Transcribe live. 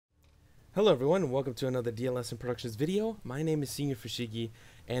Hello everyone, and welcome to another DLSN Productions video. My name is Senior Fushigi,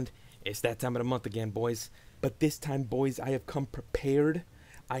 and it's that time of the month again, boys. But this time, boys, I have come prepared.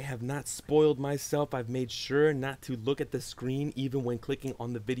 I have not spoiled myself. I've made sure not to look at the screen even when clicking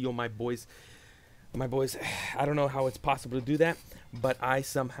on the video, my boys. My boys, I don't know how it's possible to do that, but I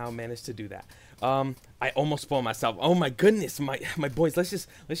somehow managed to do that. I almost spoiled myself. Oh my goodness, my boys. Let's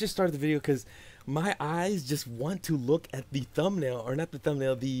just start the video because my eyes just want to look at the thumbnail, or not the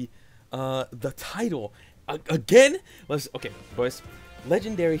thumbnail, the title again. Okay, boys.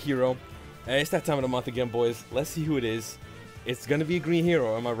 Legendary hero. It's that time of the month again, boys. Let's see who it is. It's gonna be a green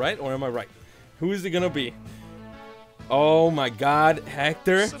hero. Am I right or am I right? Who is it gonna be? Oh my God,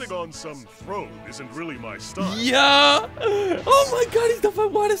 Hector. Sitting on some throne isn't really my style. Yeah. Oh my God, he's the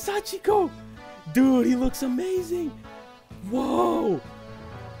Wada Sachiko. Dude, he looks amazing. Whoa.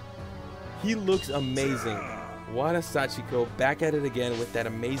 He looks amazing. Wada Sachiko back at it again with that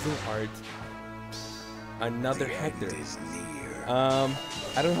amazing art. Another Hector. I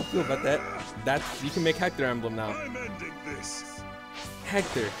don't know how I feel about that. You can make Hector emblem now. I'm ending this.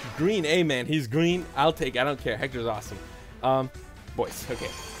 Hector, green, man, he's green. I'll take it. I don't care. Hector's awesome. Boys, okay.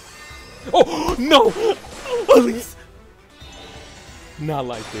 Oh no, Elise. Not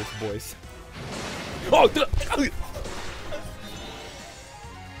like this, boys. Oh,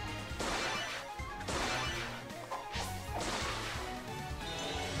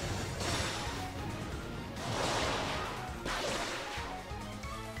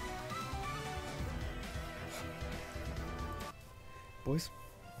 boys.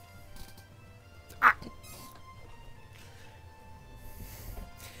 Ah.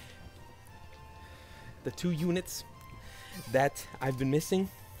 The two units that I've been missing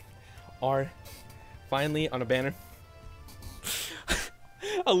are finally on a banner.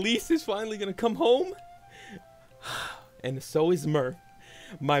 Elise is finally gonna come home, and so is Myrrh.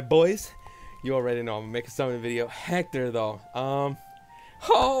 My boys, you already know I'm gonna make a summon video. Hector though, oh,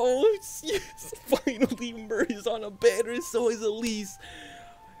 yes, finally Myrrh is on a banner, and so is Elise.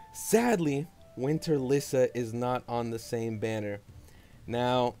 Sadly, Winter Lissa is not on the same banner.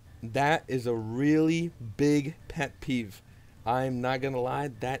 Now, that is a really big pet peeve. I'm not gonna lie,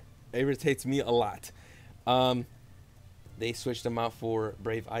 that irritates me a lot. They switched him out for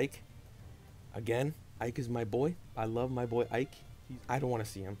Brave Ike. Again, Ike is my boy. I love my boy Ike. I don't want to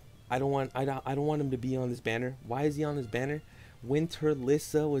see him. I don't want him to be on this banner. Why is he on this banner? Winter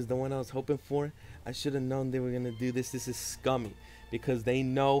Lissa was the one I was hoping for. I should have known they were gonna do this. This is scummy because they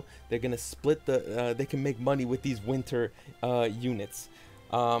know they're gonna split the. They can make money with these winter units.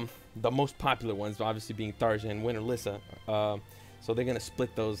 The most popular ones, obviously, being Tharja and Winter Lissa. So they're gonna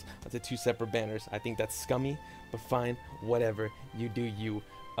split those into two separate banners. I think that's scummy, but fine, whatever. You do you.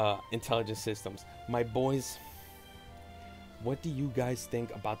 Intelligence systems, my boys. What do you guys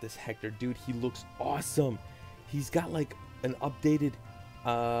think about this Hector? Dude, he looks awesome. He's got like an updated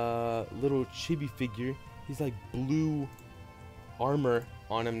little chibi figure. He's like blue armor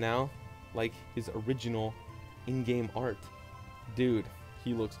on him now, like his original in-game art. Dude,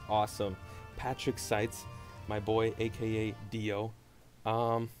 he looks awesome. Patrick Seitz, my boy, aka Dio.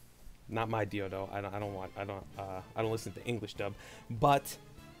 Not my Dio though. I don't listen to English dub, but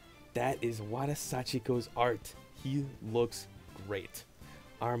that is Wada Sachiko's art. He looks great.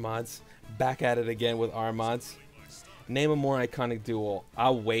 Armads, back at it again with Armads. Name a more iconic duel.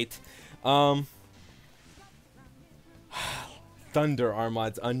 I'll wait. Thunder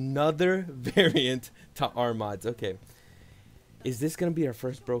Armads, another variant to Armads. Okay, is this gonna be our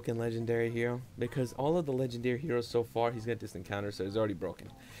first broken legendary hero? Because all of the legendary heroes so far, he's got distant counter, so he's already broken.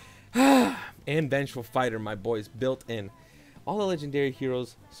 And Vengeful Fighter, my boys, built in. All the legendary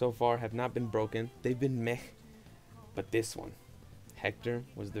heroes so far have not been broken. They've been meh. But this one, Hector,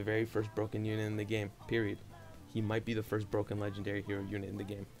 was the very first broken unit in the game, period. He might be the first broken legendary hero unit in the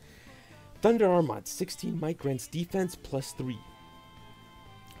game. Thunder Armad, 16 might grants defense +3.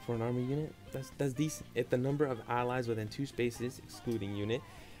 For an armor unit, that's decent. If the number of allies within 2 spaces, excluding unit,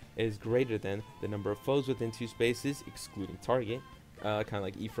 is greater than the number of foes within 2 spaces, excluding target, kind of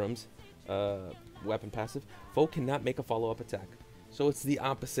like Ephraim's weapon passive, foe cannot make a follow-up attack. So it's the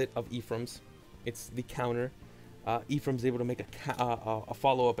opposite of Ephraim's. It's the counter. Ephraim's able to make a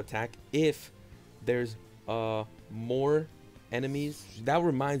follow-up attack if there's more enemies. That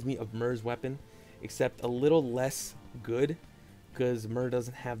reminds me of Myrrh's weapon, except a little less good, because Myrrh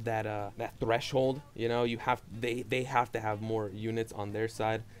doesn't have that that threshold. You know, they have to have more units on their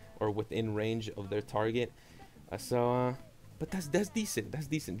side or within range of their target. But that's decent. That's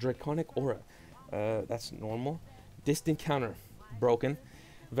decent. Draconic Aura, that's normal. Distant counter, broken.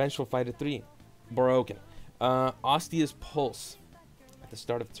 Vengeful Fighter 3, broken. Ostia's Pulse. At the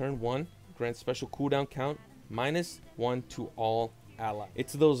start of turn 1, grants special cooldown count -1 to all allies.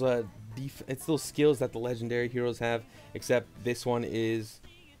 It's those it's those skills that the legendary heroes have, except this one is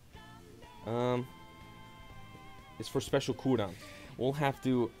it's for special cooldown. We'll have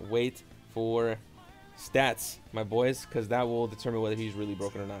to wait for stats, my boys, because that will determine whether he's really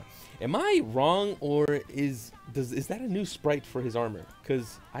broken or not. Am I wrong, or is that a new sprite for his armor?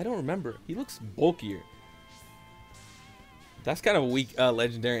 Because I don't remember. He looks bulkier. That's kind of a weak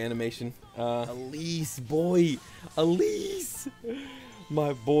legendary animation. Elise, boy, Elise,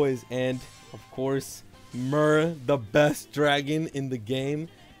 my boys, and of course Myrrh, the best dragon in the game.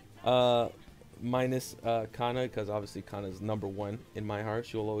 Minus Kana, because obviously Kana's #1 in my heart.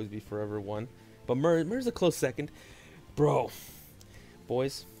 She'll always be forever one. But Myrrh's a close second. Bro,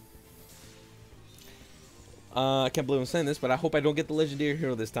 boys, I can't believe I'm saying this, but I hope I don't get the legendary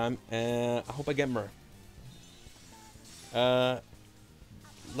hero this time. I hope I get Myrrh.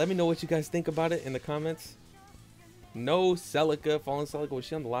 Let me know what you guys think about it in the comments. No Celica, Fallen Celica. Was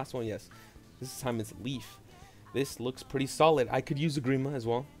she on the last one? Yes. This time it's Leaf. This looks pretty solid. I could use a Grima as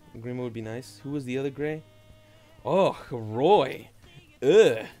well. Grima would be nice. Who was the other gray? Oh, Roy.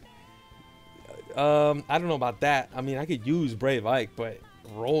 Ugh. I don't know about that. I mean, I could use Brave Ike, but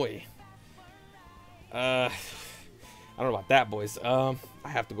Roy. I don't know about that, boys. I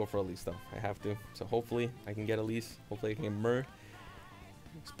have to go for Elise, though. I have to. So hopefully I can get Elise. Hopefully I can get Myrrh.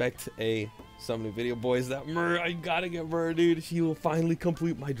 Expect a summoning video, boys. That Myrrh, I gotta get Myrrh, dude. She will finally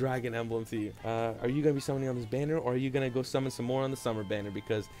complete my dragon emblem to you. Are you gonna be summoning on this banner, or are you gonna go summon some more on the summer banner?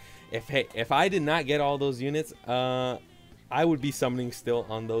 Because if I did not get all those units, I would be summoning still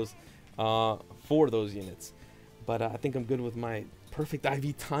on those for those units. But I think I'm good with my perfect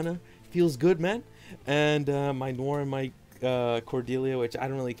IV Tana. Feels good, man. And my Noir and my Cordelia, which I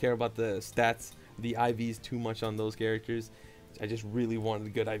don't really care about the stats, the IVs too much on those characters. I just really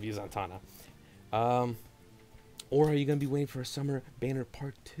wanted good IVs on Tana. Or are you going to be waiting for a Summer Banner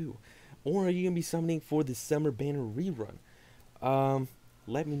Part 2? Or are you going to be summoning for the Summer Banner rerun?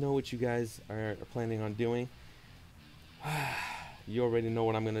 Let me know what you guys are planning on doing. You already know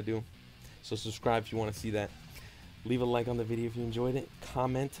what I'm going to do. So subscribe if you want to see that. Leave a like on the video if you enjoyed it.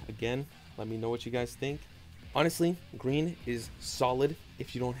 Comment again. Let me know what you guys think. Honestly, green is solid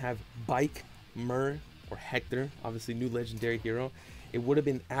if you don't have Bike, Myrrh, or Hector, obviously new legendary hero. It would have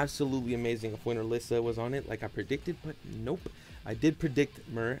been absolutely amazing if Winter Lissa was on it like I predicted, but nope. I did predict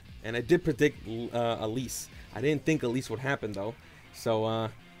Myrrh, and I did predict Elise. I didn't think Elise would happen though, so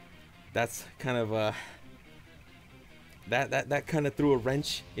that's kind of that kind of threw a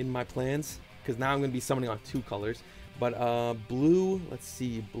wrench in my plans, because now I'm gonna be summoning on 2 colors. But blue, let's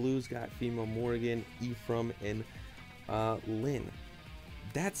see, blue's got Female Morgan, Ephraim, and Lynn.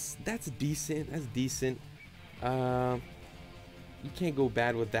 That's decent. That's decent. You can't go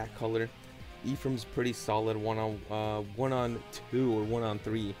bad with that color. Ephraim's pretty solid. 1 on 2 or 1 on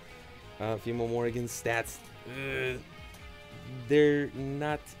 3. Female Morgan's stats, they're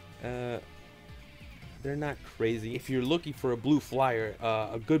not crazy. If you're looking for a blue flyer,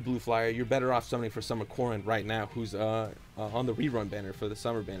 a good blue flyer, you're better off summoning for Summer Corrin right now, who's on the rerun banner for the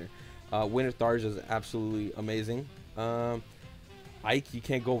summer banner. Winter Tharja is absolutely amazing. Ike, you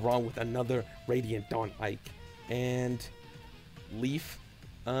can't go wrong with another Radiant Dawn Ike. And Leaf,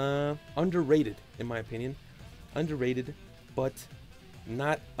 underrated in my opinion. Underrated, but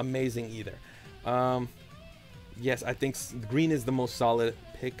not amazing either. Yes, I think green is the most solid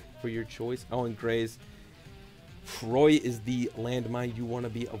pick for your choice. Oh, and grays. Roy is the landmine. You want to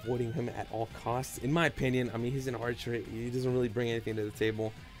be avoiding him at all costs. In my opinion, I mean, he's an archer. He doesn't really bring anything to the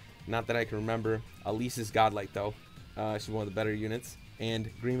table. Not that I can remember. Elise is godlike, though. She's one of the better units. And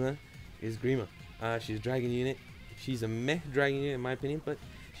Grima is Grima. She's a dragon unit. She's a meh dragon unit in my opinion, but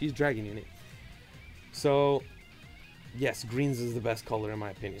she's dragon unit. So yes, greens is the best color in my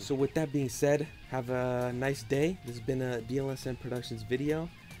opinion. So with that being said, have a nice day. This has been a DLSN Productions video.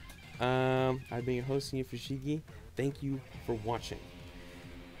 I've been your host, Fushigi. Thank you for watching.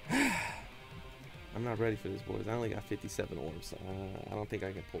 I'm not ready for this, boys. I only got 57 orbs. I don't think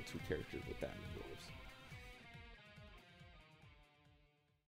I can pull 2 characters with that.